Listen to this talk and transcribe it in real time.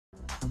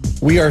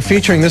We are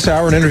featuring this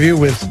hour an interview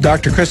with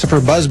Dr.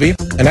 Christopher Busby,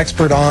 an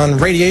expert on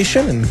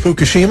radiation in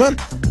Fukushima,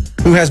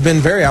 who has been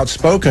very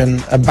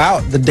outspoken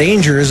about the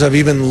dangers of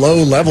even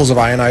low levels of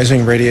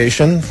ionizing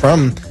radiation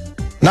from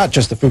not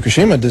just the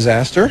Fukushima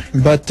disaster,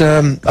 but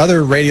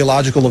other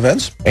radiological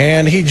events.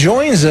 And he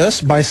joins us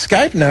by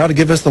Skype now to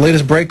give us the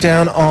latest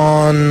breakdown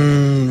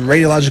on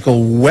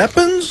radiological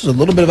weapons, a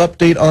little bit of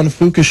update on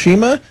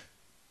Fukushima,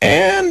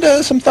 and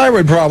some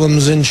thyroid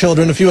problems in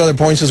children, a few other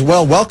points as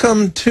well.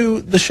 Welcome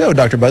to the show,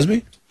 Dr.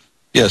 Busby.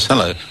 Yes,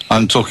 hello.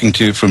 I'm talking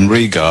to you from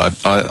Riga.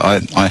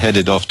 I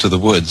headed off to the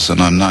woods, and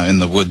I'm now in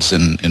the woods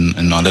in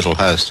my little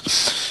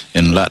house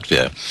in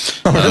Latvia.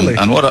 Oh, really?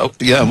 And what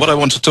I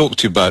want to talk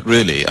to you about,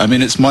 really, I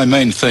mean, it's my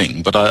main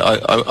thing, but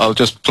I'll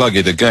just plug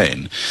it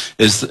again,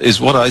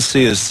 is what I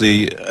see as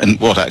and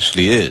what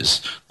actually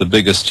is, the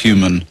biggest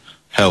human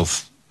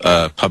health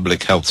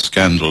public health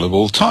scandal of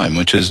all time,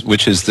 which is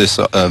this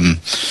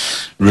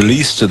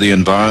release to the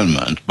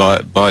environment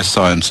by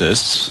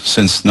scientists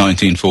since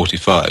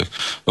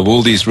 1945 of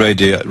all these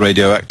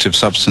radioactive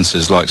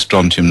substances like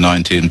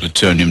strontium-90 and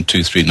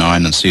plutonium-239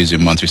 and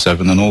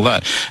cesium-137 and all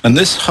that. And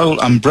this whole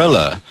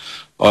umbrella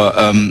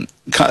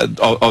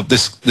of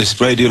this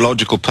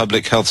radiological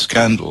public health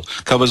scandal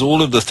covers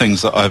all of the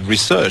things that I've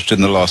researched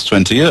in the last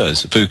 20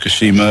 years.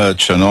 Fukushima,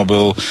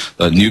 Chernobyl,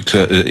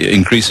 nuclear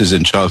increases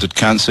in childhood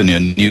cancer near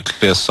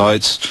nuclear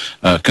sites,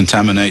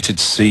 contaminated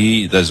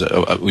sea.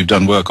 We've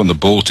done work on the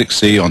Baltic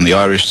Sea, on the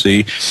Irish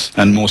Sea,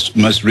 and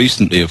most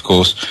recently, of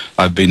course,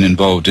 I've been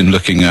involved in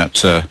looking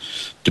at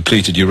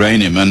depleted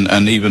uranium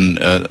and even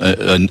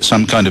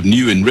some kind of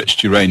new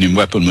enriched uranium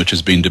weapon which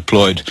has been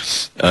deployed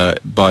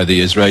by the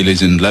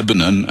Israelis in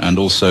Lebanon and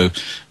also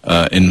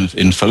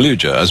in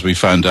Fallujah, as we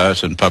found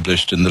out and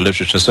published in the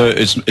literature. So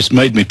it's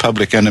made me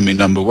public enemy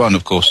number one,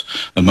 of course,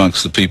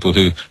 amongst the people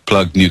who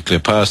plug nuclear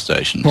power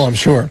stations. Well, I'm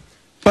sure.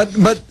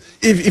 But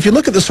if you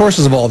look at the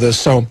sources of all this,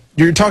 so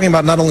you're talking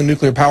about not only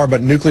nuclear power,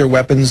 but nuclear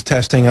weapons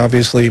testing,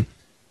 obviously.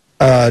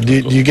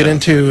 Do you get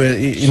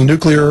into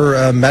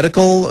nuclear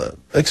medical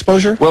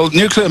exposure? Well,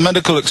 nuclear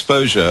medical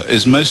exposure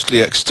is mostly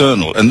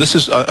external, and this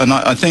is, and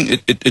I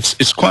think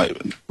it's quite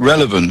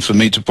relevant for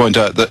me to point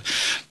out that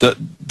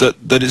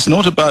it's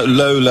not about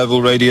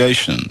low-level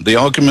radiation. The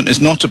argument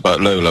is not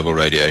about low-level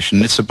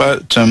radiation. It's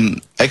about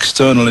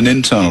external and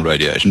internal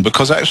radiation,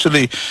 because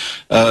actually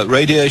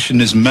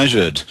radiation is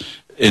measured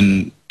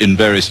in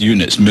various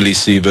units,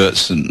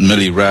 millisieverts and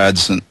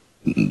millirads, and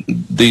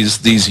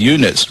these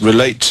units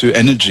relate to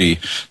energy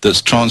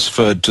that's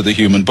transferred to the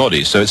human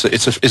body. So it's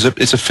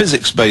a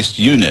physics-based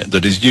unit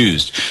that is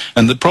used.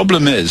 And the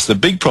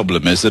big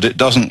problem is that it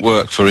doesn't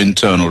work for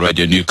internal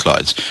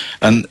radionuclides.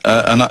 And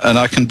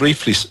I can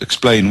briefly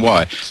explain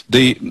why.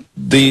 The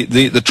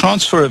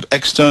transfer of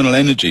external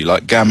energy,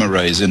 like gamma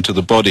rays, into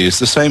the body is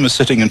the same as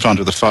sitting in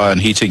front of the fire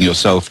and heating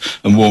yourself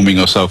and warming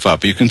yourself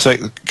up. You can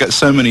get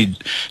so many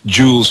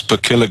joules per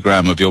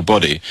kilogram of your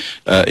body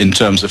in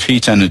terms of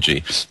heat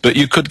energy. But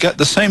you could get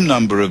the same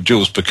number of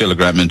joules per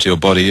kilogram into your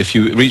body if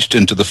you reached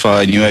into the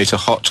fire and you ate a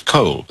hot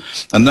coal.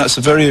 And that's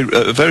a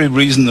very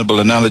reasonable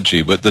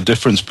analogy with the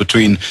difference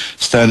between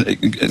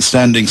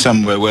standing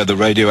somewhere where the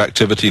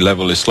radioactivity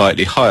level is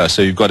slightly higher,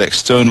 so you've got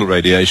external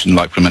radiation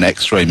like from an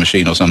X-ray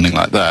machine or something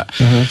like that,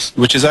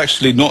 which is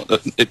actually not,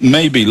 it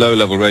may be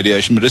low-level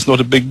radiation, but it's not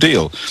a big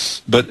deal.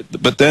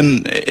 But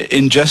then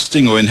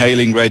ingesting or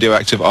inhaling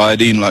radioactive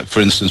iodine, like for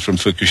instance from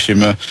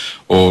Fukushima,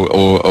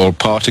 or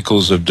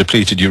particles of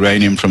depleted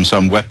uranium from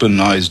some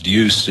weaponized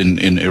use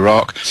in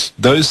Iraq,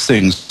 those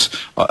things,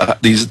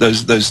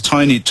 those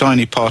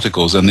tiny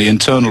particles and the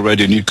internal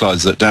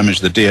radionuclides that damage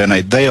the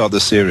DNA, they are the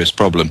serious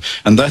problem,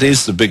 and that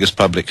is the biggest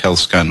public health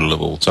scandal of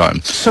all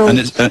time. So, and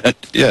it's,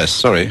 yes,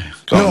 sorry.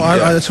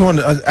 I just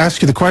wanted to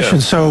ask you the question.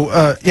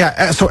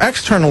 Yeah. So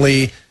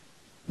externally,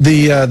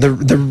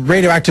 the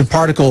radioactive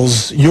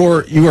particles, you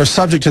are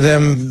subject to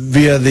them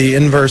via the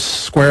inverse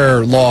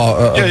square law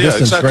of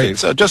distance, exactly. right?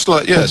 So just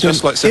like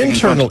sitting in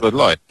front of a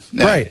light.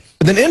 Yeah. Right.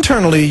 But then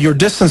internally, your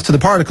distance to the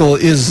particle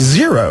is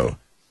zero.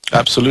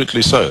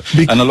 Absolutely so.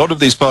 And a lot of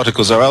these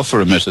particles are alpha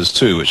emitters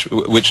too,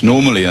 which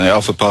normally an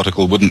alpha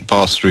particle wouldn't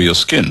pass through your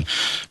skin.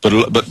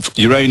 But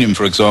uranium,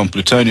 for example,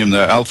 plutonium,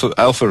 they're alpha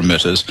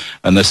emitters,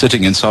 and they're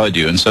sitting inside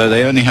you, and so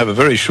they only have a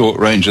very short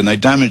range, and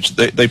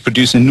they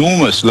produce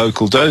enormous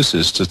local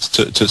doses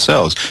to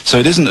cells. So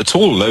it isn't at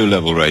all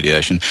low-level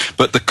radiation.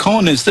 But the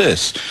con is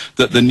this,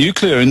 that the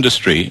nuclear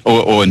industry,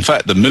 or in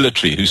fact the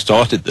military who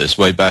started this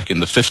way back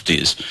in the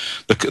 50s,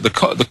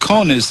 the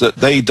con is that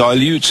they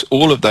dilute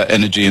all of that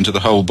energy into the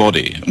whole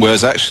body,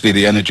 whereas actually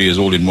the energy is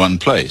all in one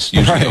place,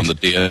 usually on the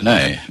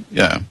DNA.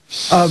 Yeah.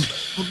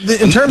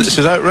 This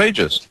is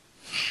outrageous.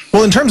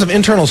 Well, in terms of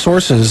internal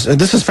sources,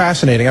 this is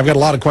fascinating. I've got a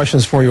lot of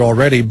questions for you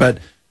already, but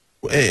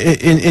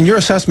in your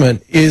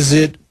assessment, is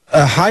it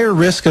a higher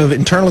risk of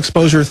internal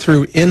exposure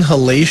through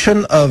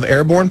inhalation of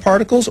airborne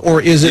particles,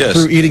 or is it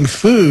through eating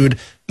food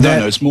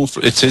No, it's more.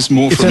 It is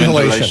more from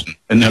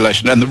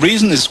inhalation. And the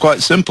reason is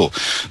quite simple: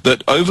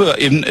 that over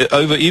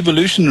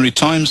evolutionary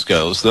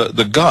timescales,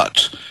 the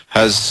gut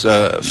has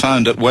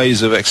found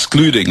ways of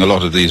excluding a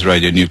lot of these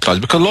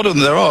radionuclides, because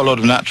there are a lot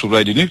of natural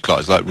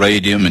radionuclides like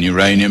radium and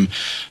uranium,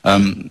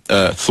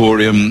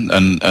 thorium,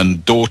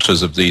 and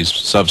daughters of these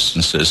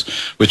substances,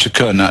 which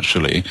occur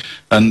naturally.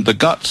 And the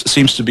gut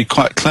seems to be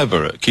quite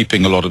clever at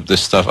keeping a lot of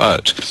this stuff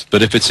out.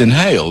 But if it's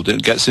inhaled,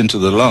 it gets into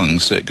the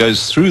lungs. It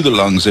goes through the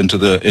lungs into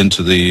the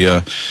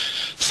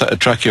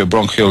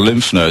tracheobronchial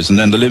lymph nodes, and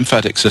then the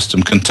lymphatic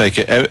system can take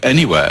it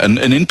anywhere. And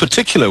in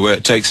particular, where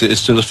it takes it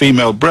is to the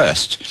female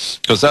breast,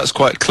 because that's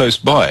quite close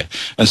by.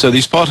 And so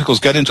these particles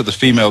get into the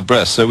female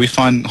breast. So we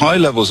find high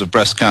levels of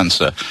breast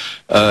cancer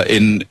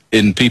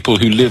in people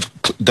who live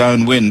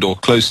downwind or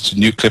close to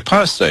nuclear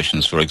power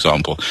stations, for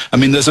example. I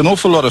mean, there's an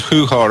awful lot of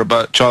hoo-ha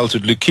about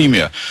childhood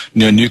leukemia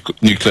near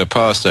nuclear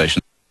power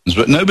stations.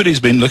 But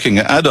nobody's been looking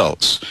at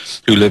adults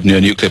who live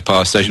near nuclear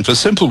power stations for the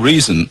simple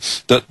reason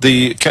that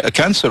the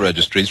cancer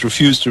registries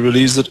refuse to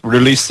release the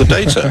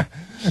data.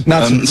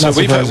 So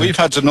we've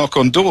had to knock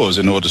on doors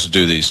in order to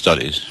do these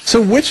studies.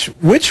 So which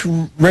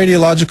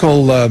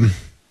radiological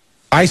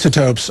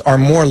isotopes are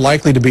more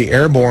likely to be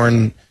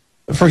airborne?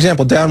 For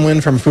example,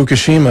 downwind from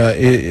Fukushima,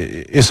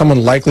 is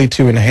someone likely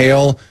to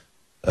inhale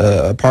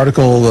a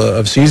particle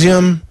of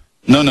cesium?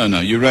 No,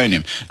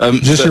 uranium.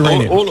 Just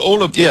uranium.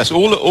 All of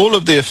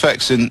the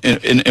effects in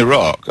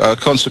Iraq are a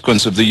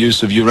consequence of the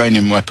use of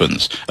uranium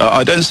weapons.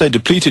 I don't say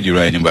depleted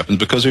uranium weapons,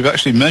 because we've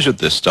actually measured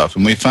this stuff,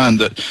 and we found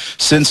that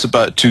since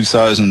about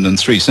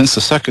 2003, since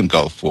the second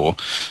Gulf War,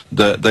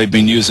 that they've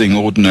been using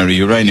ordinary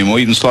uranium, or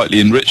even slightly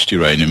enriched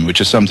uranium,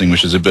 which is something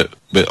which is a bit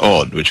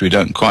odd, which we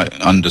don't quite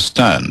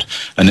understand.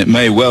 And it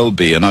may well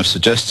be, and I've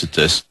suggested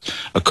this,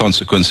 a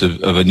consequence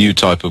of a new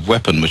type of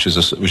weapon, which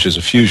is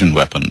a fusion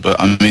weapon. But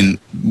I mean,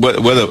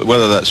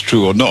 whether that's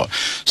true or not,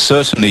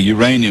 certainly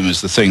uranium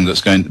is the thing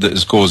that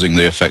is causing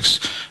the effects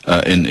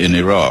in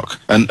Iraq.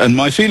 And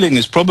my feeling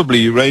is probably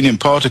uranium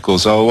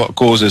particles are what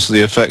causes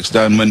the effects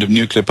downwind of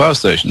nuclear power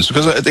stations,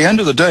 because at the end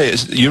of the day,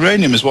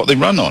 uranium is what they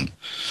run on.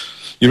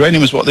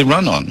 Uranium is what they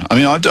run on. I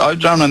mean, I've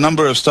done a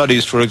number of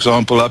studies, for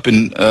example, up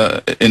in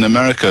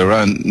America,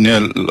 around near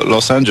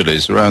Los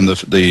Angeles, around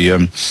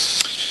the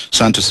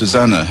Santa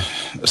Susana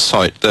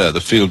site there,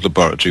 the field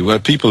laboratory, where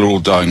people are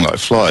all dying like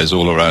flies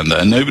all around there,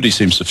 and nobody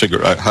seems to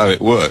figure out how it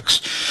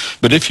works.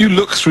 But if you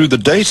look through the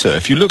data,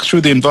 if you look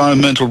through the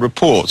environmental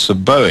reports of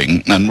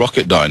Boeing and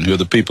Rocketdyne, who are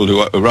the people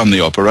who run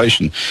the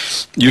operation,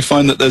 you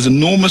find that there's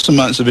enormous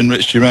amounts of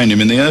enriched uranium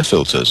in the air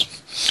filters.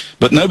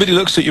 But nobody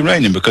looks at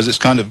uranium because it's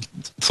kind of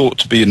thought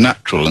to be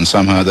natural and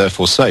somehow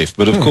therefore safe.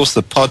 But of course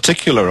the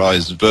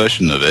particularized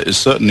version of it is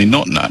certainly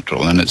not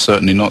natural, and it's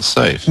certainly not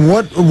safe.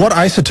 What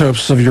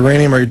isotopes of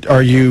uranium are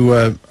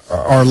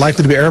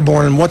likely to be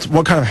airborne, and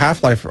what kind of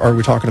half-life are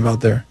we talking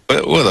about there?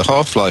 Well, the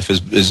half-life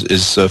is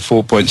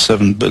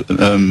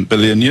 4.7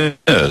 billion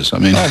years. I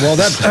mean, well,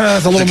 that's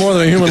a little more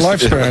than a human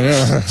lifespan.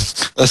 Yeah,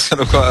 that's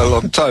kind of quite a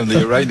long time.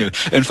 The uranium.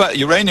 In fact,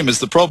 uranium is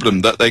the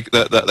problem that they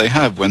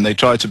have when they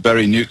try to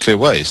bury nuclear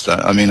waste.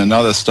 I mean,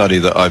 another study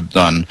that I've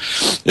done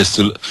is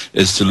to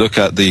look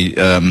at the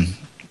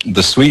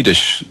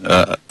Swedish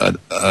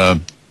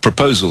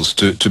proposals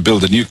to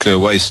build a nuclear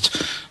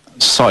waste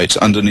site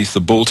underneath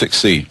the Baltic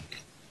Sea,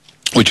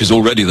 which is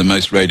already the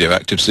most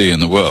radioactive sea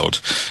in the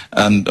world.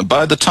 And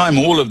by the time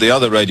all of the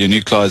other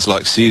radionuclides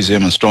like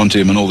cesium and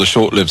strontium and all the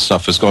short-lived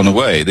stuff has gone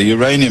away, the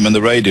uranium and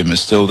the radium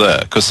is still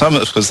there, because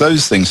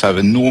those things have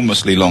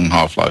enormously long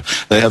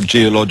half-life. They have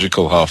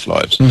geological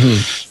half-lives.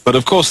 But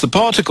of course the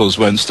particles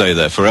won't stay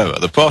there forever.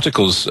 The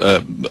particles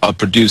are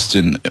produced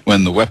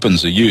when the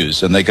weapons are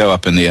used, and they go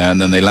up in the air,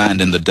 and then they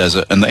land in the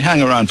desert, and they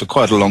hang around for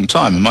quite a long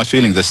time, and my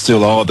feeling they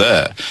still are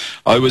there.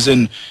 I was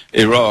in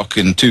Iraq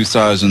in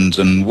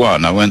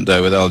 2001. I went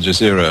there with Al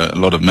Jazeera, a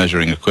lot of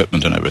measuring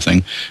equipment and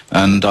everything,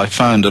 and I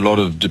found a lot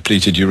of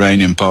depleted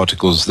uranium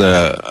particles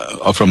there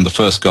from the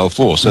first Gulf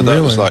War. So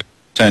that was like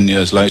 10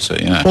 years later,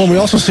 yeah. Well, we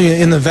also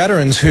see in the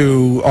veterans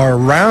who are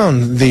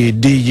around the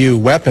DU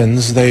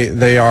weapons,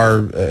 they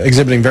are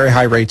exhibiting very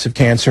high rates of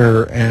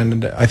cancer,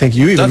 and I think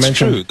you even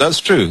mentioned... That's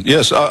true.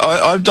 Yes,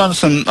 I've done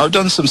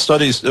some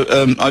studies.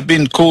 I've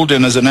been called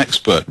in as an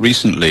expert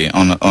recently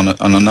on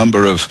a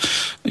number of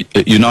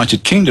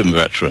United Kingdom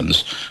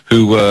veterans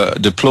who were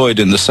deployed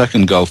in the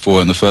second Gulf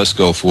War and the first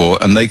Gulf War,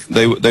 and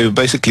they were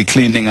basically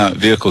cleaning out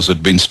vehicles that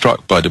had been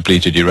struck by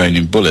depleted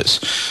uranium bullets,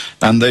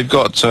 and they've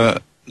got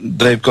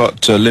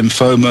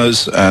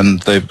lymphomas,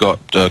 and they've got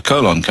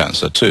colon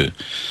cancer too.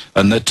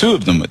 And there are two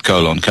of them with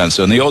colon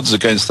cancer, and the odds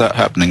against that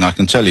happening, I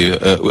can tell you,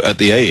 at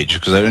the age,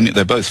 because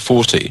they're both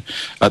 40,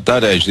 at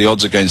that age, the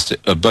odds against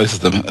both of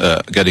them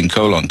getting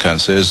colon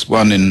cancer is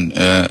 1 in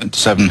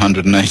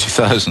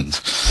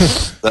 780,000.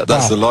 That's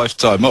wow. The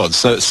lifetime odds.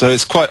 So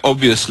it's quite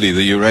obviously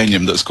the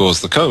uranium that's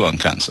caused the colon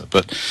cancer.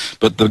 But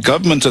the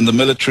government and the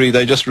military,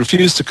 they just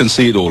refuse to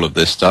concede all of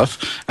this stuff,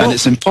 and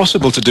it's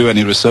impossible to do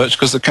any research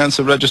because the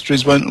cancer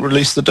registries won't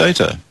release the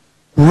data.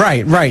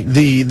 Right, right.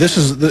 This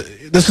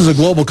is a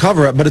global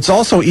cover-up, but it's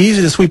also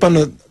easy to sweep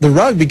under the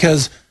rug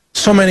because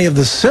so many of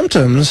the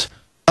symptoms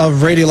of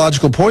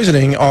radiological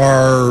poisoning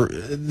are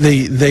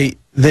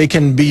they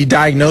can be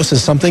diagnosed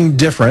as something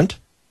different,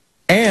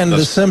 and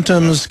the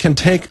symptoms can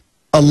take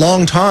a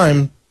long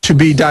time to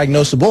be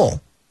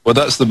diagnosable. Well,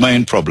 that's the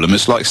main problem.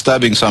 It's like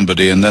stabbing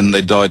somebody and then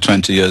they die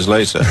 20 years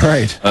later.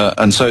 Right.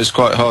 And so it's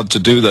quite hard to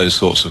do those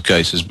sorts of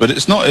cases. But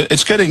it's not.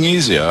 It's getting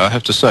easier, I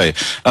have to say.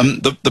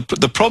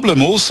 The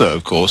problem also,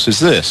 of course, is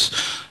this.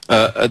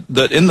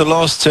 That in the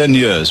last 10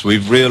 years,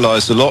 we've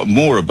realized a lot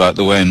more about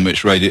the way in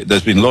which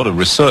there's been a lot of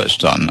research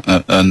done,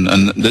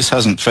 and this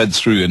hasn't fed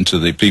through into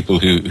the people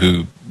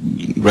who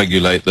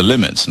regulate the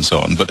limits and so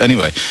on. But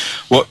anyway,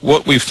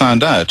 what we've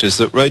found out is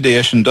that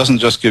radiation doesn't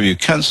just give you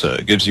cancer,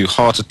 it gives you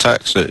heart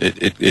attacks,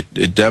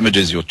 it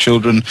damages your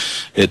children,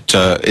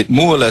 it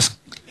more or less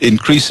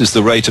increases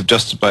the rate of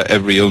just about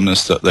every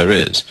illness that there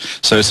is.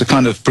 So it's a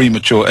kind of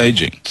premature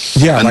aging.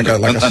 Yeah, like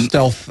a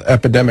stealth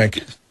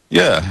epidemic.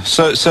 Yeah.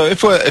 So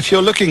if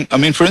you're looking, I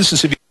mean, for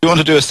instance, if you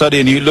want to do a study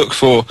and you look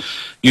for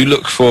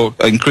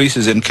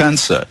increases in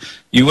cancer,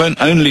 you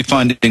won't only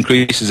find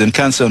increases in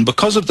cancer, and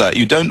because of that,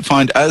 you don't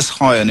find as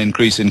high an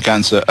increase in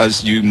cancer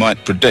as you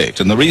might predict.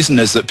 And the reason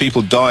is that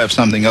people die of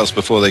something else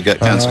before they get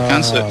cancer.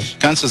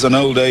 Cancer's an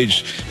old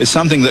age. It's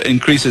something that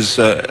increases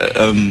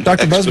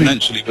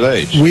exponentially with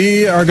age.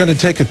 We are going to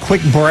take a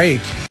quick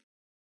break.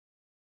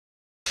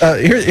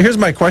 Here's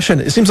my question.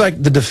 It seems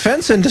like the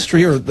defense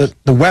industry, or the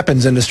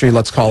weapons industry,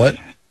 let's call it,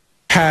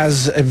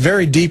 has a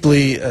very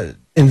deeply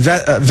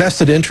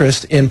vested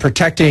interest in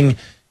protecting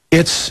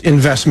its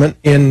investment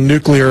in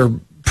nuclear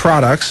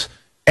products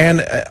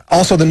and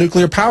also the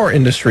nuclear power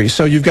industry.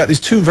 So you've got these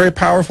two very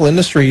powerful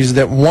industries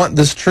that want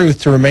this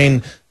truth to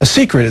remain a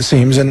secret, it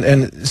seems, and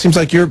it seems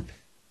like you're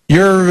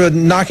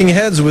knocking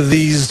heads with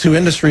these two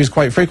industries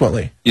quite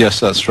frequently.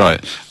 Yes, that's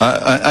right.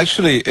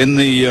 Actually, in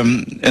the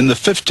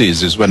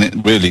 50s is when it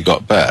really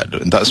got bad,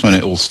 and that's when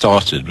it all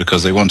started,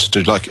 because they wanted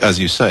to, like as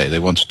you say, they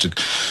wanted to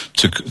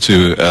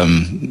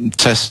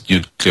test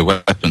nuclear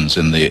weapons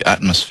in the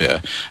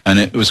atmosphere, and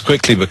it was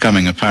quickly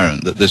becoming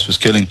apparent that this was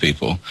killing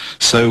people.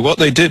 So what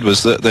they did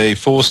was that they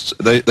forced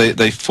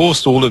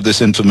all of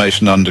this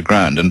information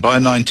underground, and by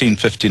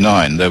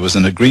 1959 there was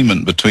an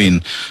agreement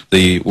between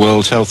the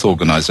World Health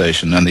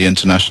Organization and the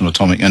International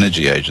Atomic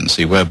Energy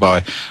Agency,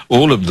 whereby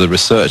all of the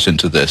research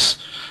into this,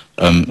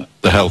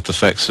 the health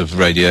effects of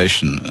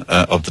radiation,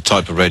 of the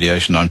type of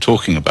radiation I'm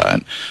talking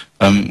about,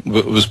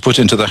 was put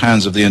into the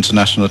hands of the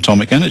International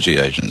Atomic Energy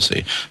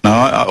Agency.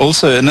 Now, I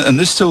also, and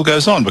this still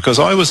goes on, because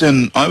I was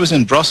in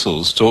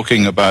Brussels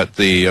talking about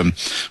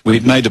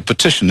we'd made a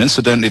petition.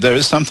 Incidentally, there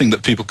is something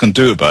that people can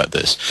do about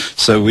this.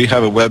 So we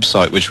have a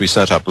website which we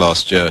set up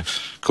last year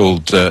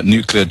called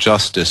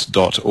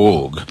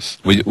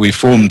nuclearjustice.org. We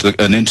formed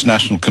an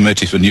international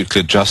committee for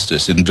nuclear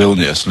justice in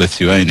Vilnius,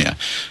 Lithuania,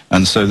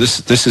 and so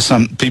this is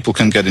some people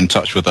can get in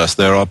touch with us.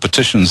 There are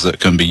petitions that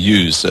can be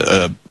used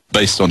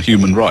based on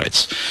human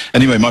rights.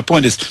 Anyway, my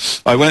point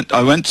is, I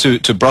went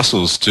to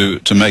Brussels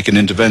to make an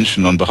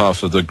intervention on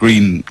behalf of the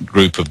Green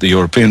Group of the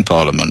European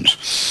Parliament.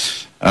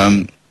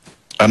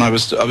 And I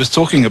was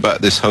talking about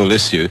this whole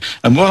issue,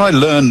 and what I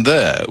learned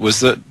there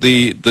was that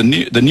the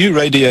new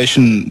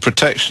radiation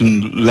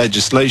protection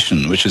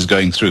legislation, which is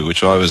going through,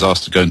 which I was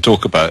asked to go and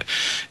talk about,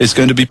 is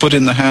going to be put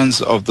in the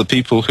hands of the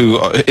people who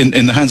are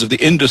in the hands of the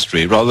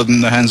industry rather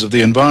than the hands of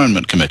the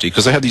Environment Committee,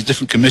 because they have these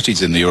different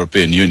committees in the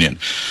European Union,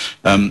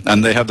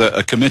 and they have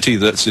a committee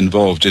that's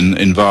involved in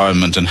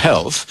environment and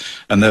health,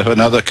 and they have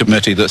another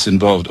committee that's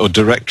involved, or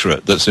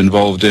directorate that's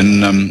involved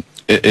in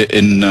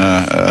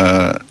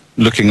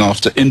looking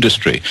after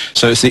industry.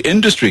 So it's the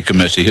industry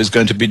committee who's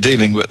going to be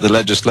dealing with the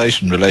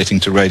legislation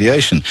relating to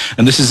radiation.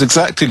 And this is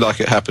exactly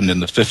like it happened in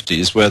the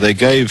 50s, where they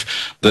gave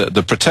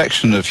the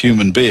protection of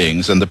human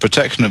beings and the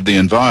protection of the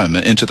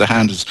environment into the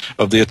hands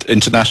of the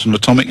International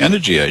Atomic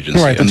Energy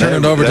Agency. Right, and turn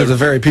it over to the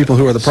very people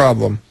who are the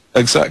problem.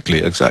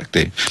 Exactly.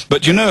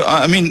 But you know,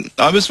 I mean,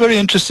 I was very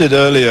interested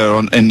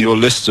earlier in your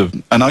list of,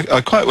 and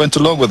I quite went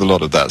along with a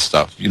lot of that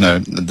stuff. You know,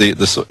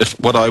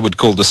 what I would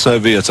call the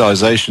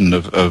Sovietization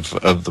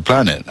of the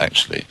planet,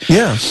 actually.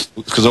 Yeah.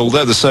 Because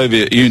although the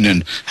Soviet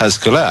Union has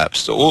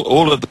collapsed,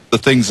 all of the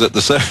things that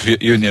the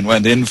Soviet Union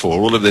went in for,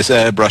 all of this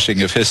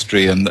airbrushing of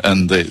history and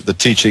the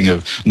teaching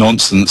of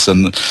nonsense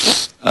and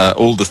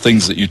all the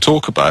things that you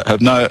talk about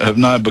have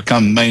now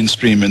become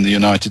mainstream in the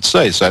United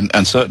States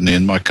and certainly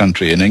in my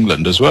country, in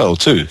England as well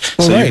too.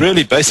 Well, so right. You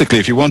really, basically,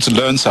 if you want to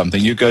learn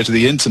something, you go to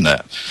the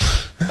internet,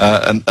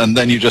 and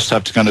then you just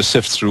have to kind of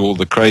sift through all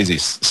the crazy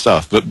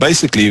stuff. But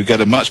basically, you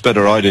get a much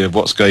better idea of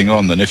what's going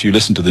on than if you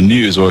listen to the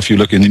news or if you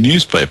look in the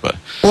newspaper.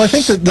 Well, I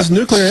think that this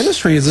nuclear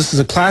industry this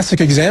is a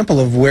classic example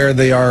of where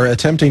they are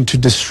attempting to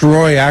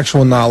destroy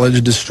actual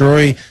knowledge,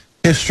 destroy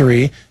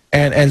history,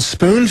 and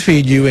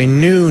spoon-feed you a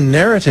new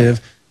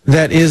narrative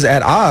that is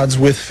at odds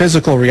with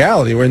physical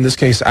reality, or in this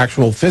case,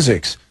 actual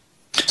physics.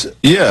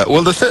 Yeah,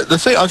 well, the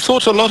thing, I've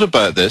thought a lot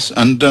about this,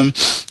 and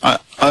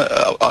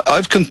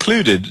I've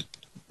concluded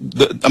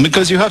I mean,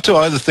 because you have to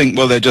either think,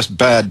 well, they're just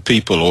bad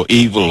people or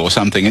evil or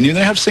something, and you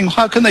then have to think,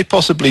 how can they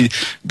possibly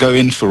go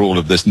in for all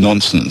of this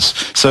nonsense?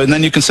 So, and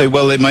then you can say,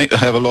 well, they might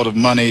have a lot of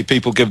money,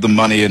 people give them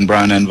money in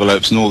brown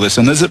envelopes and all this,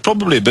 and there's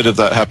probably a bit of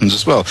that happens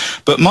as well.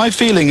 But my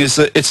feeling is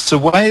that it's a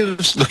way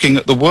of looking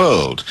at the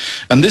world,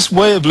 and this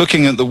way of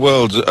looking at the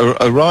world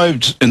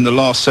arrived in the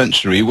last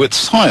century with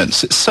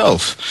science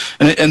itself.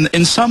 And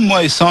in some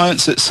way,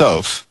 science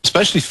itself,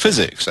 especially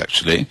physics,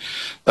 actually,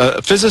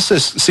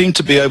 physicists seem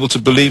to be able to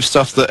believe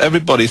stuff that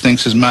everybody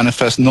thinks is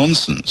manifest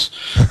nonsense,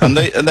 and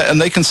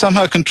they can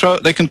somehow control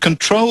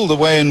the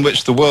way in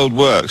which the world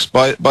works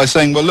by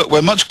saying, well, look,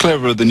 we're much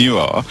cleverer than you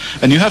are,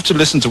 and you have to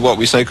listen to what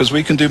we say because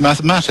we can do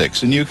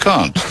mathematics and you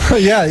can't.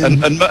 Yeah,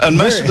 and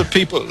most of the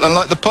people, and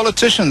like the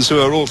politicians who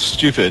are all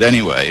stupid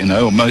anyway, you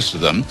know, or most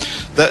of them,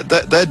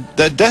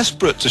 they're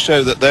desperate to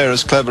show that they're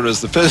as clever as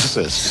the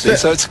physicists. See?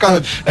 So it's kind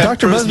of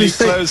Dr. Busby,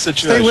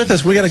 stay with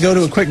us. We got to go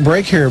to a quick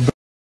break here.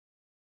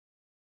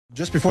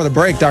 Just before the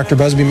break, Dr.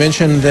 Busby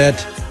mentioned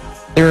that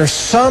there are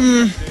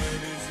some,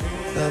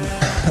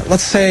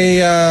 let's say,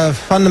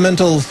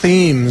 fundamental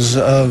themes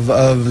of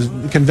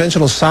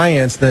conventional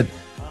science that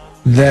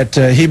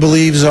he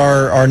believes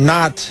are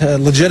not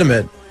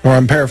legitimate, or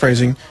I'm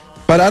paraphrasing.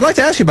 But I'd like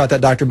to ask you about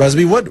that, Dr.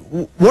 Busby. What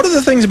are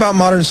the things about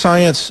modern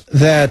science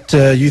that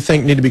you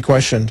think need to be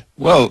questioned?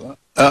 Well,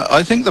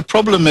 I think the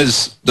problem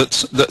is that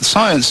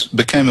science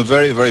became a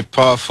very, very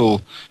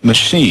powerful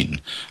machine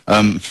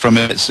from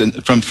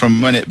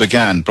when it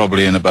began,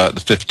 probably in about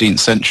the 15th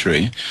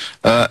century,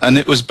 and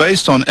it was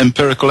based on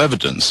empirical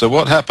evidence. So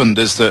what happened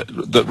is that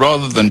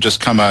rather than just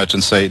come out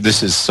and say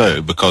this is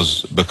so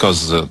because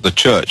the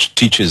church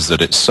teaches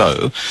that it's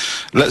so,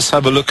 let's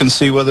have a look and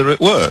see whether it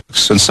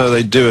works. And so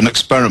they do an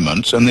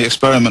experiment, and the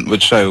experiment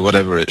would show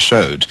whatever it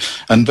showed,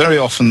 and very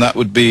often that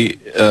would be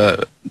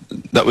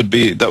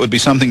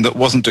something that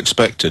wasn't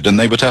expected, and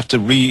they would have to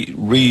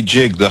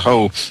rejig the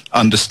whole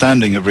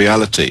understanding of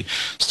reality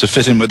to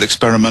fit in with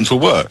experimental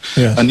work.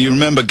 Yeah. And you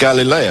remember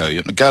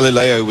Galileo.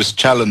 Galileo was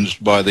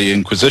challenged by the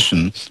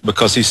Inquisition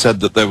because he said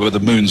that there were the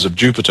moons of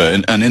Jupiter,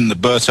 and in the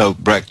Bertolt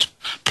Brecht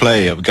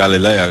play of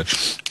Galileo,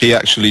 he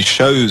actually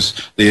shows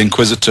the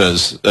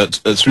inquisitors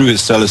through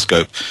his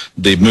telescope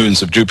the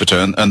moons of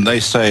Jupiter, and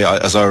they say,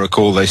 as I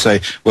recall, they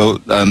say, well,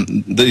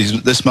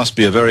 this must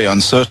be a very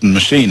uncertain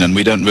machine, and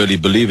we don't really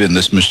believe in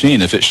this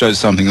machine if it shows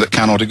something that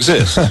cannot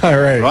exist.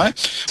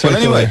 Right? Well,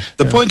 anyway,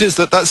 the point is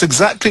that that's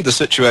exactly the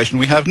situation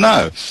we have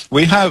now.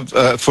 We have,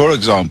 for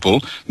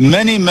example,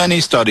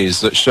 many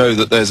studies that show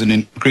that there's an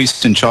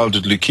increase in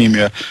childhood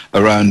leukemia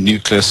around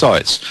nuclear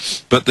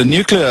sites, but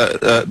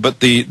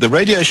the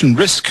radiation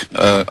risk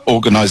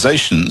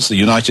organizations, the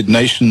United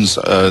Nations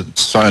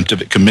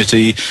Scientific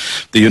Committee, in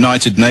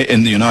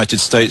the United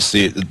States,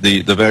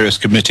 the various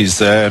committees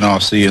there,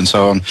 NRC and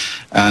so on,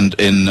 and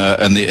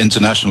the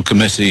International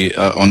Committee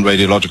on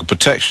Radiological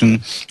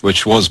Protection,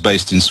 which was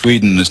based in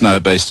Sweden, is now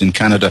based in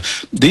Canada.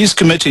 These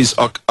committees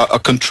are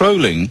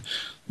controlling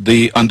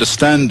the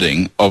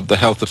understanding of the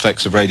health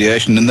effects of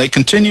radiation, and they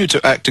continue to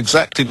act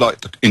exactly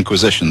like the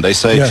Inquisition. They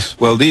say, yes,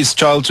 well, these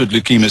childhood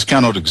leukemias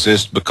cannot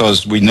exist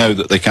because we know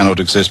that they cannot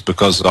exist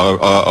because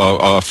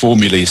our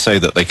formulae say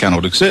that they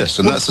cannot exist,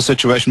 and that's the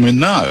situation we're in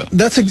now.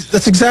 That's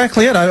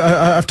exactly it.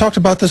 I've talked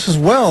about this as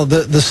well.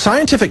 The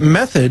scientific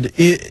method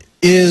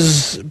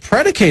is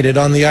predicated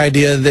on the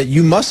idea that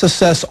you must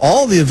assess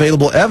all the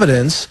available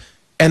evidence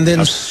and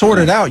then sort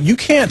it out. You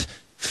can't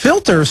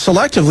filter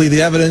selectively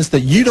the evidence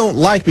that you don't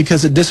like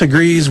because it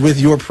disagrees with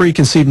your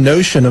preconceived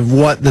notion of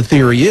what the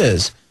theory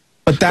is.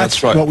 But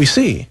that's right. What we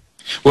see.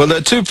 Well, there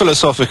are two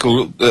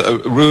philosophical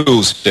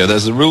rules here.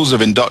 There's the rules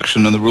of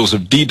induction and the rules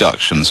of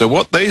deduction. So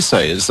what they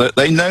say is that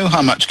they know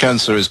how much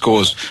cancer is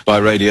caused by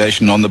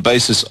radiation on the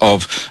basis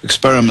of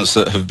experiments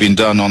that have been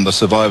done on the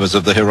survivors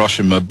of the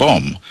Hiroshima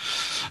bomb.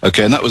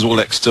 Okay, and that was all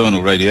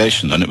external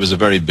radiation, and it was a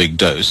very big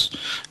dose.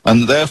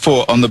 And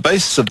therefore, on the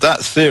basis of that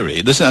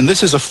theory, this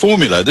is a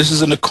formula, this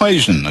is an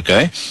equation,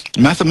 okay?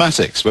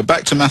 Mathematics, we're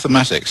back to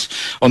mathematics.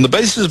 On the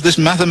basis of this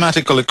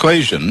mathematical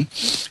equation,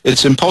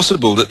 it's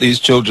impossible that these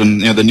children,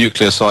 you know, the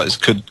nuclear sites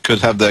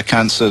could have their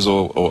cancers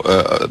or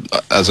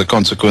as a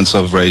consequence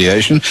of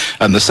radiation.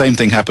 And the same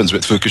thing happens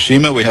with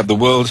Fukushima. We have the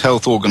World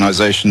Health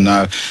Organization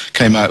now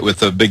came out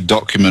with a big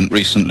document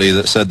recently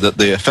that said that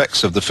the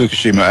effects of the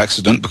Fukushima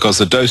accident, because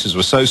the doses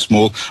were so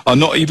small, are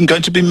not even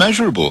going to be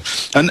measurable.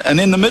 And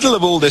in the middle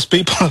of all this,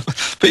 people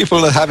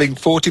are having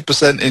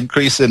 40%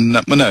 increase in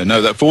that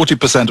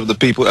 40% of the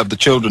people of the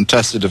children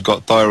tested have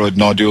got thyroid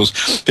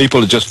nodules.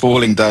 People are just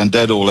falling down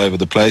dead all over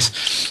the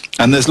place,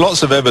 and there's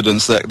lots of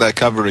evidence that they're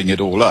covering it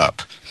all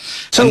up.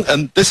 So,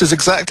 and this is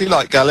exactly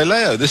like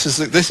Galileo. This is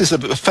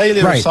a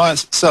failure of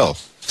science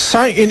itself.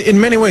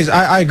 In many ways,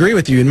 I agree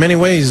with you. In many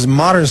ways,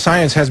 modern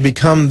science has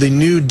become the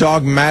new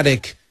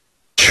dogmatic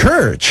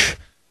church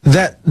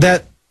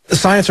that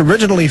science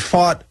originally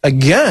fought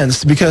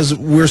against, because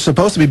we're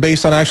supposed to be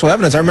based on actual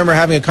evidence. I remember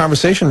having a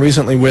conversation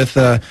recently with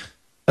a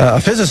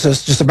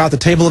physicist just about the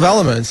table of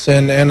elements,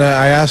 and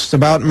I asked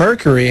about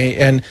mercury,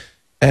 and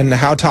and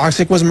how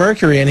toxic was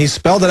mercury. And he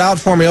spelled it out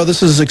for me. Oh,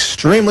 this is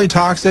extremely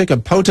toxic, a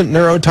potent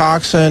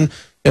neurotoxin,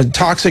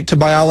 toxic to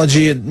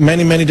biology at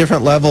many, many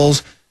different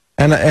levels.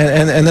 And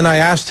then I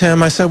asked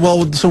him, I said,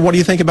 well, so what do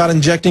you think about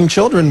injecting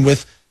children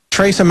with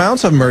trace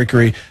amounts of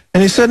mercury?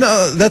 And he said,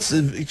 no, that's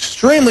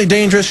extremely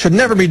dangerous, should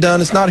never be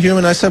done, it's not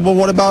human. I said, well,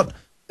 what about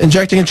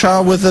injecting a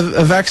child with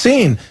a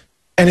vaccine?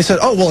 And he said,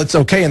 oh, well, it's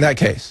okay in that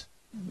case.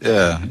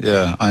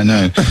 Yeah, I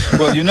know.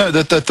 Well, you know,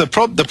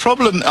 the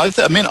problem, I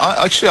mean,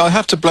 I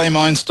have to blame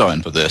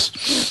Einstein for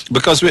this,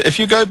 because if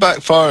you go back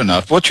far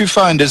enough, what you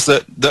find is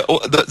that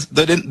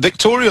in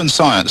Victorian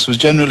science was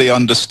generally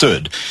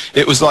understood.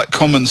 It was like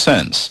common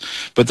sense.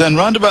 But then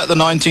round about the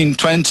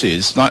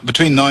 1920s, like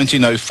between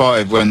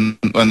 1905, when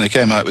they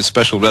came out with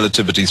special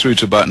relativity, through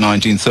to about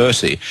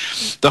 1930,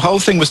 the whole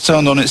thing was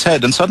turned on its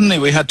head, and suddenly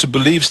we had to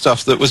believe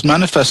stuff that was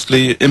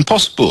manifestly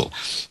impossible.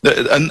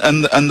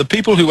 And the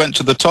people who went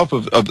to the top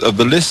of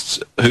the lists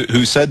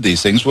who said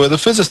these things were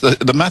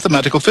the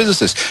mathematical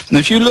physicists. And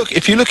if you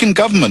look in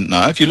government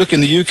now, if you look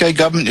in the UK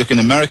government, you look in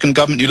American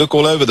government, you look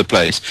all over the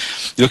place,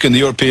 you look in the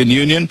European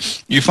Union,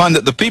 you find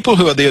that the people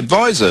who are the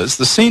advisors,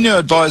 the senior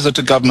advisor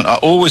to government, are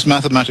always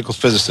mathematical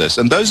physicists,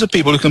 and those are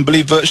people who can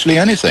believe virtually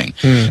anything.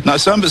 Now,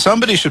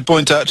 somebody should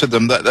point out to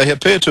them that they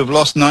appear to have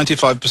lost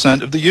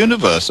 95% of the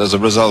universe as a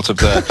result of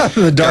their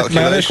the dark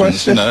matter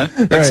question. You know?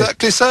 Right.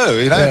 Exactly so.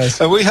 You know,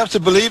 yes. And we have to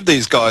believe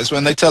these guys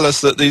when they tell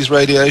us that these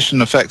radiation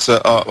effects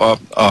are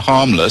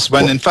harmless,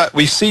 when in fact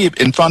we see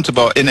in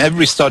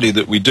every study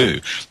that we do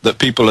that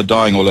people are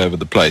dying all over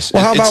the place.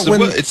 Well, how about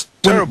it's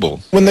terrible.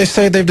 When they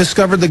say they've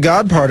discovered the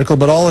God particle,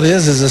 but all it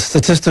is a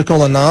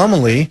statistical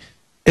anomaly.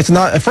 It's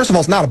not, first of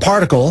all, it's not a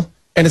particle,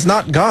 and it's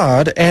not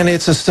God, and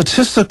it's a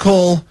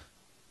statistical,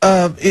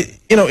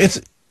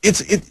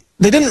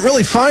 they didn't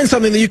really find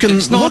something that you can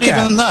look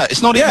at.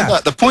 It's not even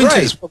that. The point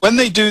is, when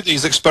they do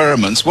these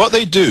experiments, what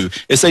they do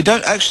is they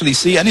don't actually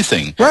see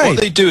anything. Right. What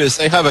they do is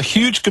they have a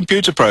huge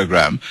computer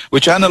program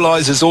which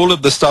analyzes all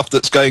of the stuff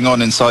that's going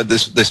on inside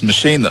this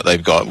machine that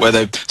they've got, where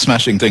they're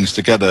smashing things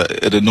together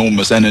at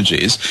enormous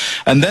energies,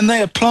 and then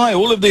they apply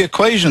all of the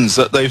equations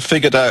that they've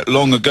figured out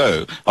long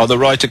ago are the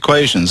right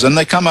equations, and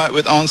they come out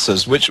with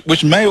answers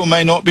which may or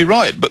may not be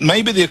right, but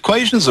maybe the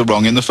equations are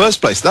wrong in the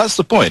first place. That's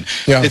the point.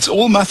 Yeah. It's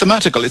all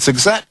mathematical. It's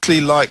exactly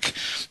like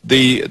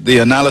the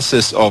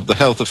analysis of the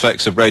health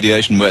effects of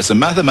radiation, where it's a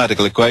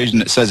mathematical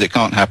equation. It says it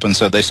can't happen,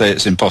 so they say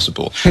it's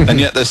impossible. And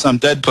yet there's some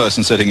dead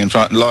person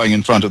lying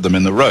in front of them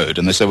in the road,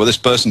 and they say, well, this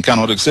person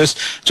cannot exist,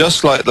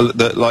 just like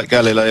like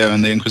Galileo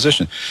and the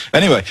Inquisition.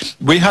 Anyway,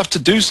 we have to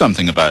do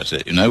something about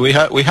it. You know, we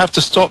have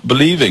to stop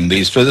believing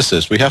these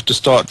physicists. We have to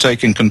start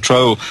taking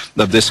control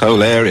of this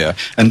whole area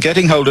and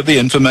getting hold of the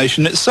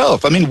information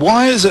itself. I mean,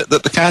 why is it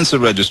that the cancer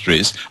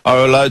registries are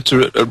allowed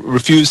to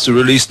refuse to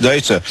release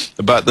data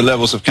about the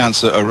levels of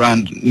cancer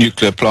around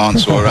nuclear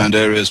plants or around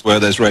areas where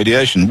there's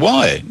radiation?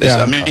 Why?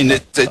 I mean,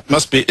 it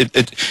must be,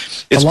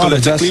 it's a lot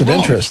of politically vested wrong.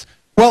 interest.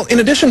 Well, in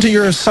addition to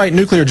your site,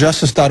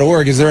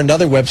 nuclearjustice.org, is there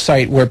another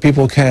website where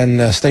people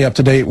can stay up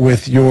to date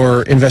with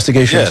your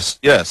investigations?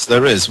 Yes,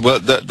 there is.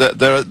 Well,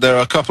 there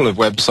are a couple of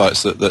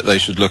websites that they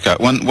should look at.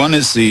 One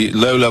is the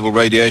Low Level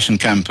Radiation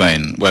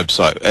Campaign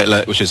website,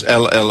 which is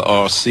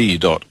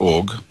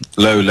llrc.org,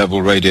 Low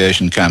Level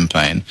Radiation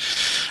Campaign.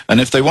 And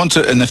if they want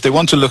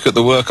to look at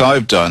the work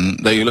I've done,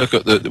 they look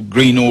at the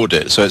Green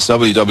Audit. So it's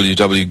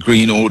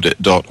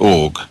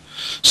www.greenaudit.org.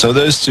 So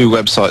those two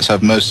websites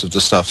have most of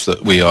the stuff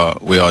that we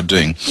are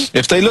doing.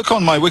 If they look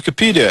on my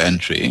Wikipedia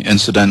entry,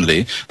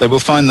 incidentally, they will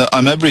find that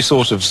I'm every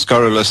sort of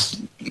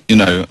scurrilous,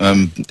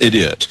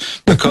 idiot,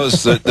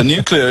 because the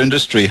nuclear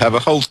industry have a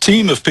whole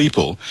team of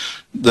people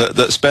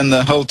that spend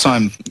their whole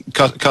time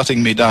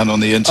cutting me down on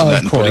the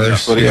internet and putting up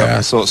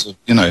all sorts of,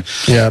 and I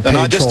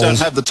just don't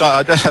have the time.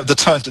 I don't have the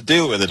time to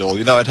deal with it all.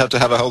 I'd have to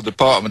have a whole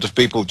department of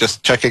people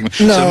just checking.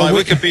 So my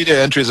Wikipedia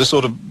entry is a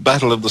sort of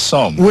battle of the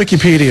Somme.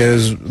 Wikipedia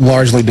is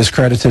largely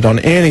discredited on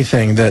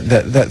anything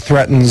that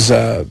threatens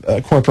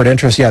corporate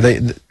interests. Yeah,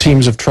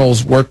 teams of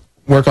trolls work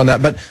on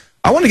that. But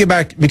I want to get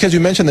back, because you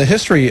mentioned the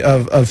history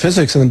of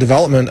physics and the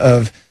development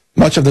of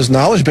much of this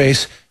knowledge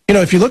base.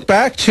 If you look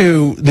back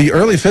to the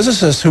early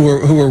physicists who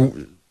were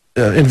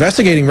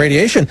investigating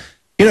radiation,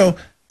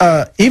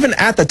 even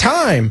at the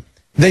time,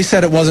 they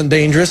said it wasn't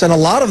dangerous, and a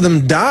lot of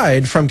them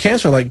died from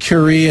cancer, like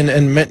Curie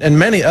and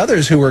many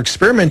others who were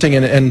experimenting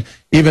and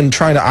even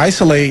trying to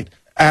isolate,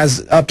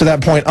 as up to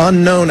that point,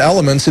 unknown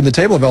elements in the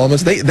table of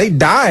elements. They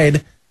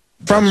died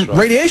from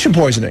radiation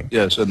poisoning.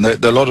 Yes, and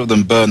a lot of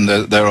them burned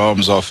their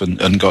arms off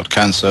and got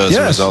cancer as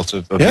a result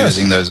of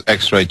using those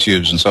X-ray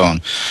tubes and so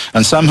on.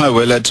 And somehow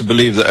we're led to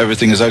believe that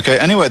everything is okay.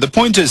 Anyway, the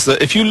point is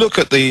that if you look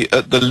at the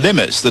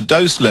limits, the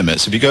dose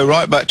limits, if you go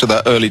right back to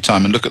that early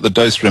time and look at the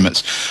dose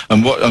limits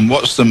and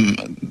watch them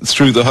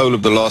through the whole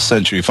of the last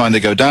century, you find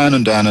they go down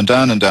and down and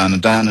down and down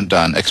and down and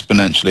down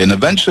exponentially. And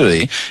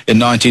eventually, in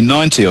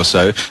 1990 or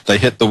so, they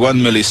hit the 1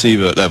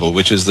 millisievert level,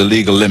 which is the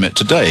legal limit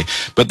today.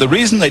 But the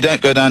reason they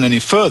don't go down any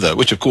further further,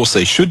 which of course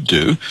they should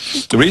do,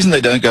 the reason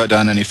they don't go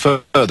down any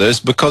further is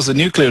because the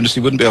nuclear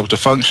industry wouldn't be able to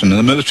function and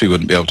the military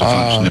wouldn't be able to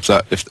function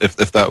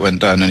if that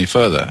went down any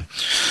further.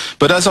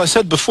 But as I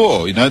said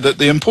before, you know, that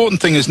the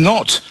important thing is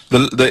not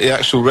the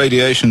actual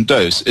radiation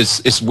dose,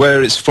 it's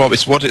where it's from,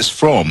 it's what it's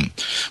from.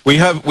 We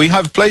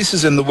have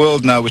places in the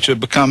world now which have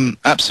become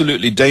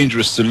absolutely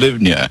dangerous to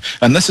live near,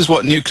 and this is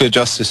what nuclear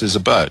justice is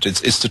about.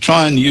 It's to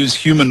try and use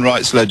human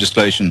rights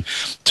legislation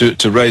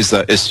to raise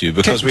that issue,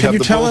 because we have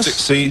the Baltic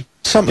Sea.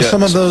 Some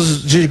of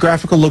those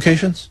geographical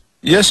locations?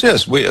 Yes.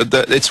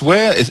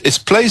 It's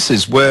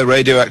places where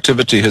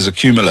radioactivity has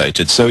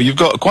accumulated. So you've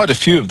got quite a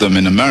few of them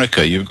in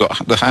America. You've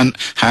got the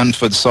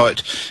Hanford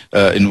site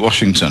in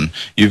Washington.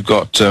 You've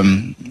got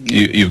Oak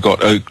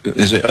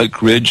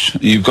Ridge.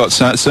 You've got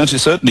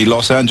certainly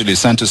Los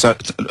Angeles,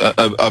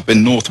 up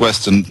in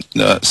northwestern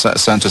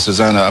Santa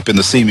Susana, up in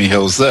the Simi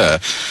Hills there.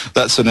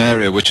 That's an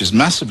area which is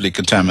massively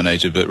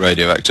contaminated with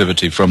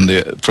radioactivity from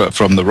the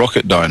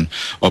Rocketdyne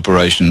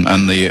operation,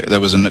 and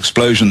there was an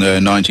explosion there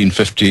in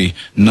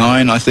 1959.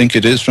 I think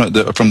it is, from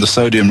the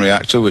sodium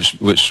reactor,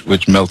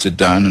 which melted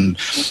down and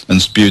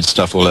spewed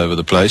stuff all over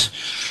the place.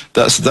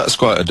 That's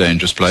quite a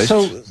dangerous place.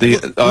 So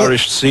the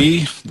Irish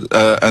Sea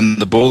and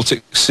the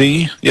Baltic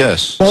Sea.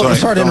 Yes. Well,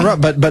 sorry to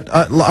interrupt, but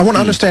I want to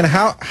understand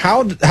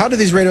how do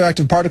these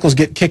radioactive particles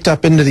get kicked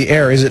up into the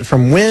air? Is it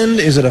from wind?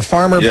 Is it a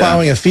farmer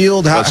plowing a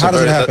field? How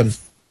does it happen?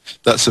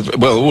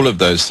 Well, all of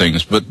those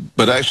things. But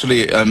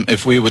actually,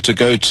 if we were to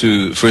go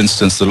to, for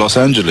instance, the Los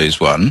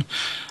Angeles one.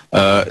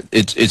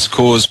 It's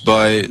caused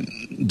by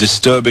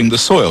disturbing the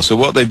soil. So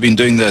what they've been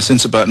doing there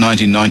since about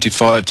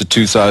 1995 to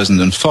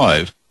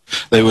 2005,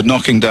 they were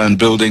knocking down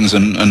buildings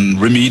and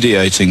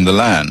remediating the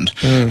land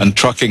and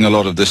trucking a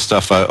lot of this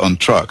stuff out on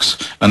trucks.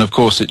 And of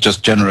course, it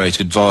just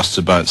generated vast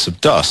amounts of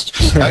dust.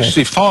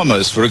 Actually,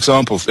 farmers, for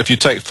example, if you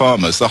take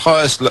farmers, the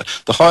highest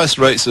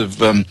rates of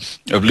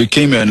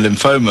leukemia and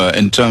lymphoma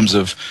in terms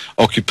of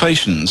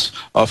occupations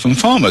are from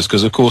farmers,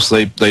 because of course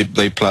they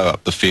plough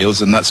up the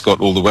fields, and that's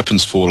got all the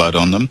weapons fallout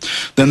on them.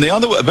 Then the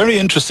other, a very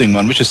interesting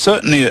one, which is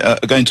certainly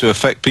going to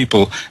affect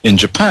people in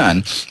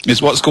Japan,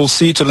 is what's called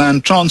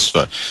sea-to-land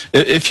transfer.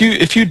 If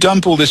you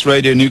dump all this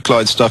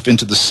radionuclide stuff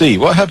into the sea,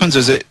 what happens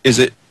is it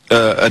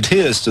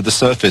adheres to the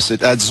surface. It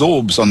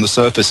adsorbs on the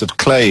surface of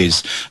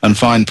clays and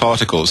fine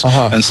particles.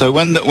 And so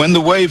when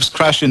the waves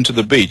crash into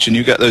the beach and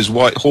you get those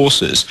white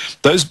horses,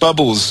 those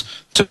bubbles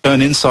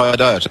turn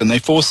inside out and they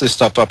force this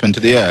stuff up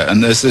into the air.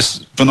 And there's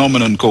this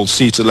phenomenon called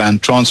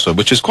sea-to-land transfer,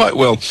 which is quite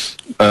well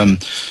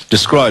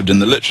described in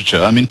the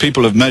literature. I mean,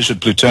 people have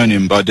measured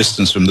plutonium by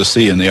distance from the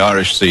sea in the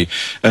Irish Sea,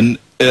 and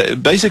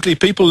basically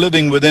people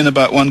living within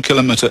about 1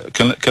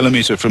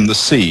 kilometer from the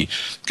sea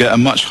get a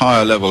much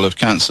higher level of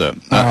cancer.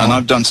 And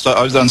I've done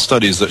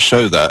studies that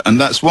show that,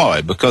 and that's why,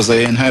 because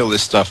they inhale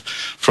this stuff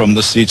from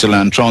the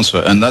sea-to-land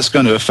transfer, and that's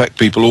going to affect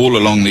people all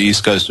along the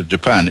east coast of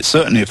Japan. It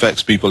certainly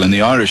affects people in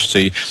the Irish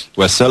Sea,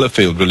 where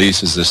Sellafield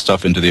releases this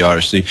stuff into the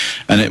Irish Sea,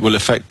 and it will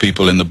affect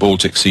people in the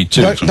Baltic Sea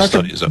too, from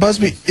studies. Dr.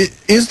 Busby,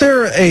 is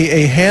there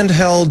a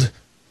handheld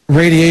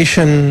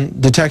radiation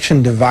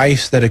detection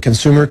device that a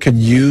consumer could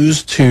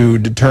use to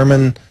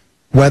determine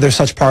whether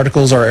such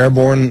particles are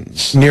airborne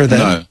near them?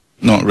 No.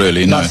 Not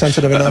really, no. Not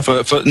sensitive enough?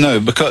 No,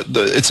 because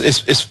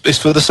it's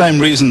for the same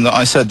reason that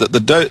I said that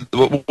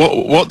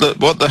what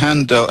the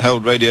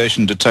handheld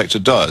radiation detector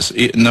does,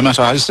 no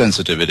matter how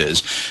sensitive it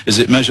is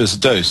it measures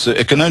dose. So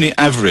it can only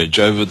average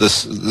over the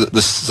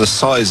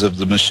size of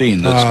the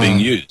machine that's being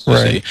used.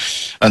 Right.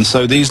 See? And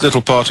so these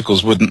little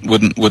particles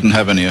wouldn't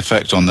have any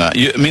effect on that.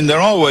 I mean, there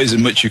are ways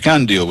in which you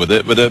can deal with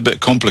it, but they're a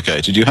bit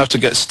complicated. You have to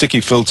get sticky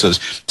filters.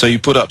 So you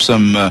put up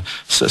some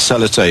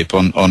sellotape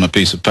on a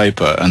piece of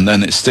paper, and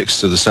then it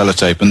sticks to the sellotape,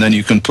 and then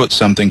you can put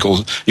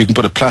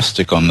a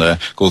plastic on there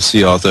called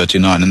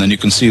CR39, and then you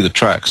can see the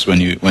tracks or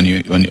you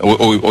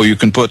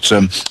can put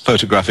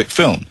photographic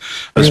film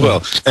as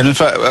well. And in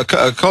fact,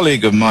 a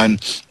colleague of mine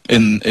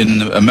in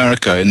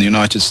America, in the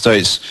United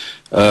States,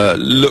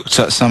 looked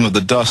at some of the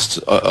dust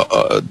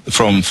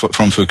from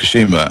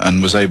Fukushima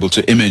and was able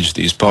to image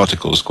these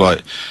particles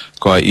quite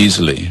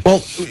easily.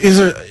 Well,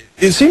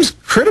 it seems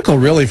critical,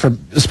 really, for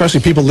especially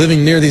people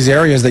living near these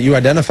areas that you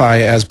identify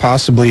as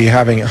possibly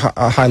having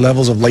high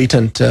levels of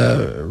latent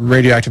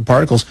radioactive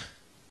particles,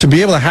 to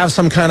be able to have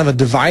some kind of a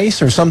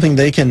device or something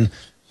they can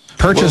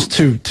purchase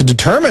to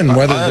determine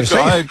whether they're safe.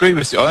 I agree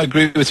with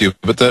you.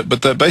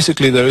 But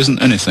basically there isn't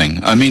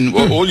anything. I mean,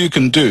 all you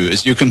can do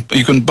is you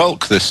can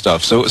bulk this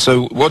stuff.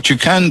 So what you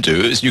can do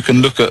is you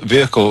can look at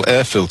vehicle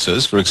air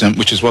filters, for example,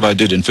 which is what I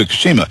did in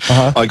Fukushima.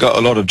 I got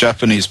a lot of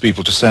Japanese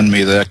people to send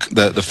me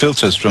the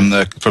filters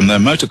from their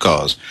motor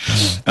cars,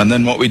 and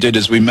then what we did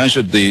is we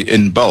measured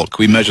in bulk.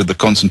 We measured the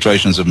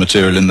concentrations of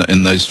material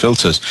in those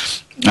filters.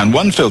 And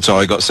one filter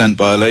I got sent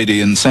by a lady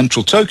in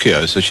central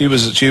Tokyo. So she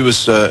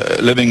was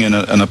living in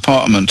an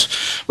apartment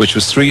which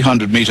was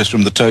 300 meters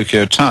from the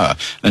Tokyo Tower,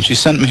 and she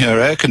sent me her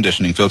air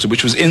conditioning filter,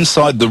 which was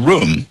inside the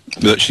room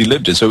that she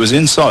lived in. So it was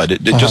inside.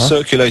 It just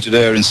circulated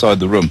air inside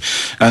the room.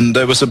 And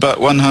there was about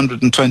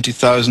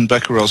 120,000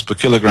 becquerels per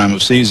kilogram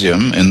of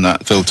cesium in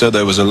that filter.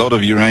 There was a lot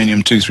of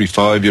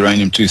uranium-235,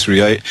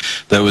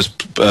 uranium-238. There was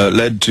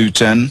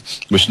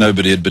lead-210, which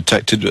nobody had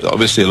detected.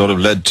 Obviously, a lot of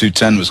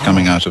lead-210 was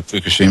coming out of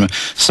Fukushima.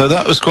 So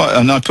that was quite...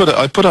 And I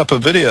put up a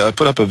video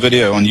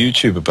on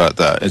YouTube about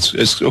that.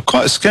 It's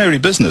quite a scary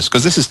business,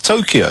 because this is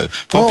Tokyo,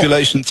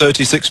 population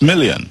 36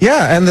 million.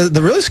 Yeah, and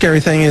the really scary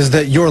thing is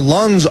that your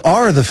lungs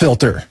are the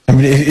filter. I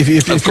mean,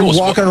 if you're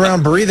walking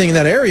around breathing in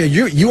that area,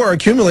 you are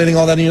accumulating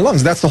all that in your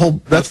lungs. That's your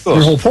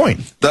whole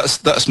point.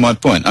 That's my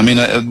point. I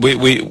mean,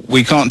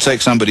 we can't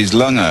take somebody's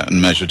lung out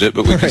and measure it,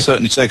 but we can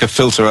certainly take a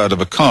filter out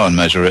of a car and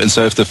measure it. And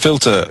so if the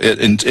filter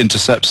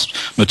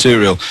intercepts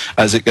material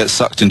as it gets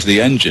sucked into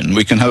the engine,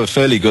 we can have a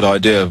fairly good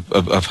idea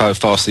of how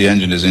fast the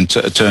engine is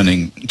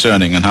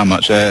turning and how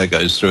much air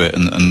goes through it,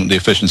 and the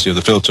efficiency of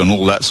the filter and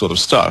all that sort of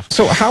stuff.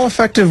 So how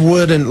effective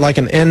would an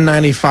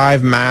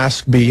N95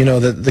 mask be? You know,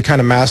 the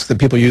kind of mask that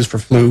people use for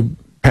flu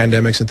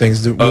pandemics and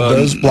things. Would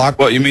those block?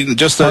 What you mean?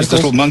 Just those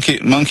particles?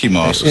 little monkey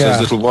masks,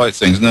 those little white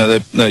things? No,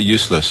 they're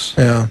useless.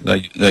 Yeah, they're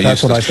that's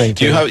useless. what I think.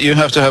 Too. You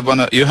have to have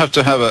one. You have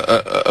to have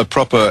a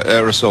proper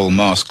aerosol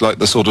mask, like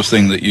the sort of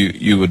thing that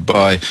you would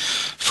buy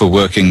for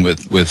working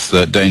with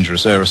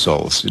dangerous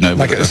aerosols. You know,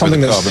 like something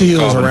that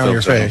seals around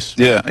your face.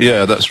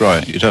 Yeah, that's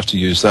right. You'd have to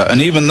use that,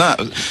 and even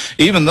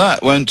that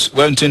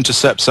won't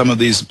intercept some of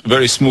these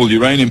very small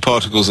uranium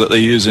particles that they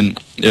use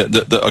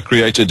that are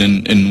created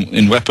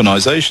in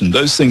weaponization.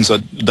 Those things are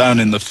down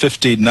in the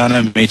 50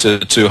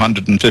 nanometer to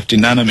 150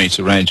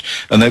 nanometer range,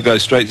 and they go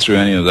straight through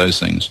any of those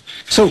things.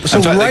 So in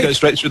fact, they go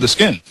straight through the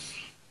skin.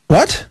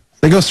 What?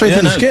 They go straight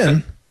through the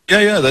skin?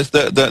 Yeah. There's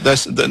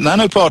the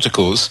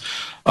nanoparticles,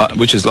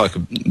 which is like a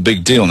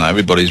big deal now.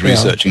 Everybody's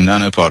researching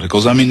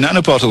nanoparticles. I mean,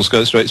 nanoparticles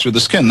go straight through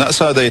the skin. That's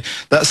how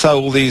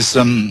all these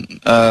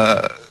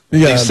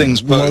these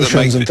things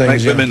that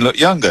make women look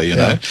younger, you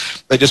know.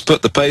 They just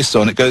put the paste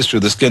on, it goes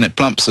through the skin, it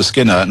plumps the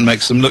skin out and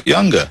makes them look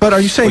younger. But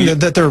are you saying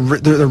that they're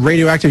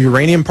radioactive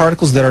uranium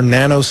particles that are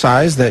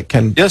nano-sized that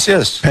can... Yes,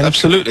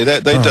 absolutely.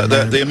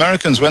 The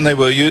Americans, when they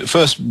were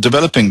first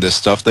developing this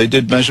stuff, they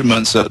did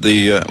measurements at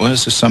the...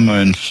 where's this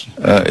somewhere in...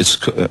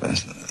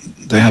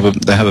 They have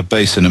a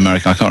base in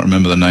America. I can't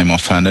remember the name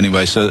offhand.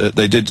 Anyway, so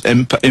they did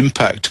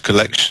impact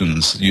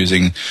collections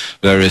using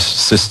various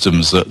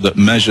systems that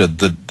measured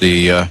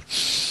the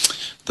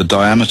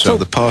diameter of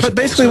the particles. But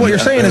basically, what you're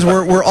saying is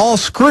we're all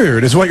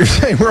screwed. Is what you're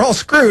saying? We're all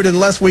screwed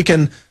unless we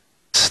can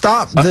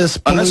stop this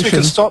pollution. Unless we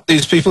can stop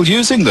these people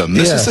using them.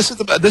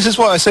 This is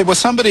why I say, well,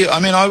 somebody, I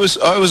mean, I was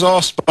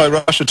asked by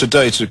Russia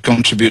Today to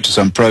contribute to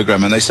some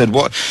program, and they said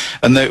what,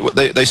 and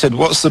they said,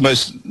 what's the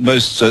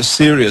most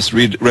serious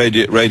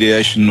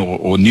radiation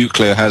or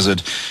nuclear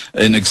hazard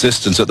in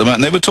existence at the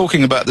moment? And they were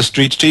talking about the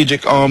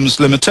strategic arms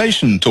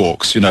limitation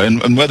talks, you know,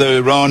 and whether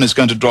Iran is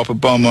going to drop a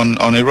bomb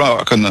on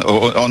Iraq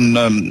or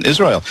on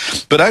Israel.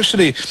 But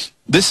actually,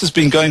 this has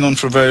been going on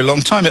for a very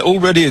long time. It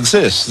already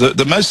exists.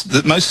 The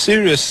most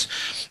serious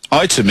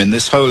item in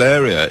this whole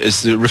area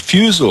is the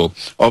refusal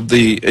of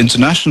the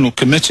international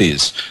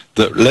committees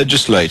that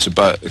legislate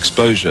about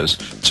exposures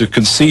to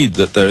concede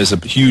that there is a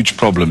huge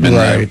problem in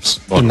there.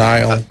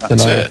 Denial.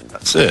 That's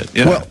it.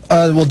 Yeah.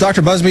 Well,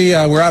 Dr. Busby,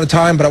 we're out of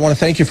time, but I want to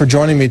thank you for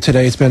joining me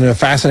today. It's been a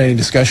fascinating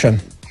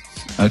discussion.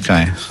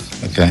 Okay.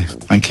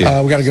 Thank you.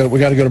 We got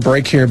to go to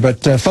break here,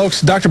 but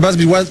folks, Dr.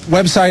 Busby's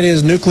website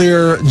is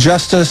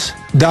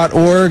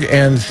nuclearjustice.org,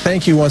 and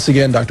thank you once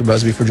again, Dr.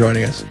 Busby, for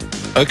joining us.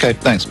 Okay,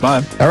 thanks.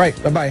 Bye. All right,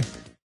 bye-bye.